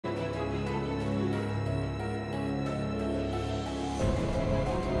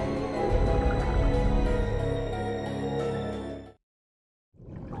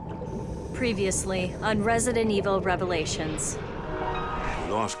Previously on Resident Evil Revelations.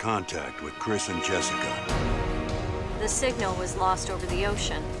 We lost contact with Chris and Jessica. The signal was lost over the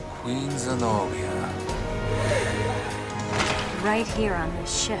ocean. Queen Zenobia. Right here on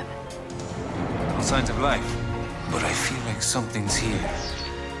this ship. No signs of life. But I feel like something's here.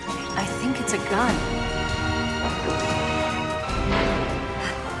 I think it's a gun.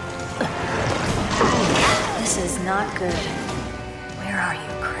 This is not good. Where are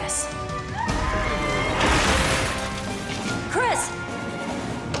you, Chris? Chris!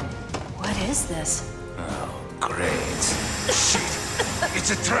 What is this? Oh, great. Shit!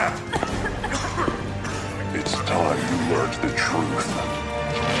 It's a trap! It's time you learned the truth.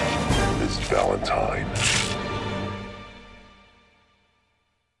 Miss Valentine.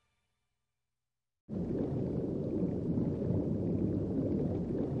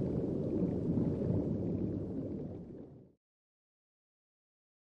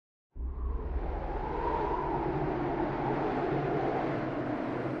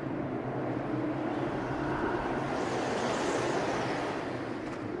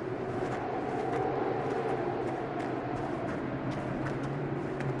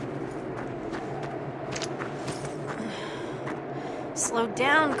 Slow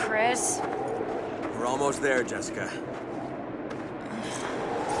down, Chris. We're almost there, Jessica.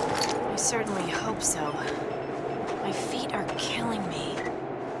 I certainly hope so. My feet are killing me.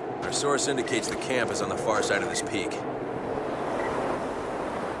 Our source indicates the camp is on the far side of this peak.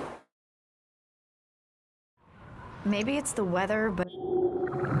 Maybe it's the weather, but